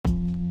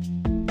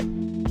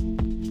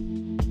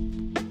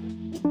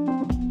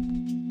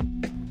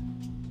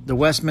The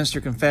Westminster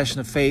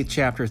Confession of Faith,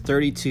 Chapter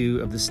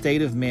 32, of the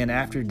state of men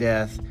after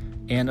death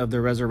and of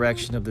the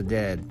resurrection of the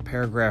dead,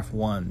 paragraph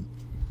 1.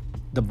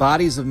 The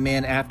bodies of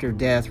men after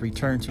death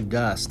return to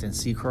dust and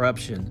see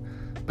corruption,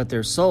 but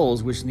their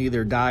souls, which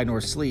neither die nor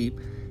sleep,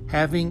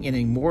 having an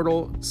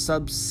immortal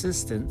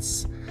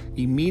subsistence,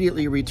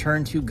 immediately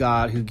return to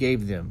God who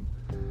gave them.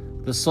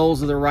 The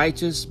souls of the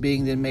righteous,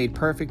 being then made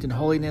perfect in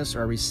holiness,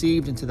 are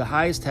received into the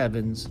highest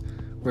heavens,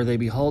 where they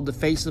behold the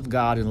face of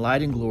God in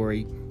light and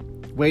glory,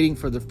 waiting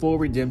for the full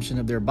redemption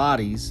of their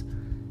bodies.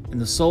 And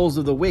the souls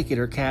of the wicked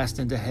are cast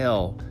into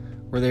hell,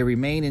 where they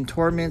remain in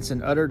torments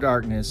and utter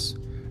darkness,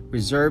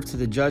 reserved to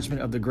the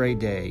judgment of the great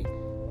day.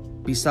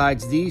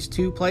 Besides these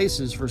two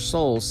places for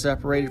souls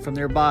separated from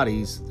their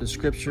bodies, the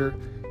Scripture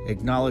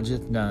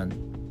acknowledgeth none.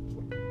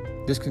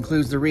 This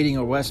concludes the reading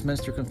of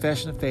Westminster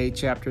Confession of Faith,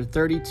 Chapter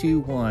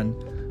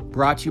 32:1,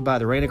 brought to you by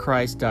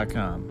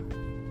thereignofchrist.com.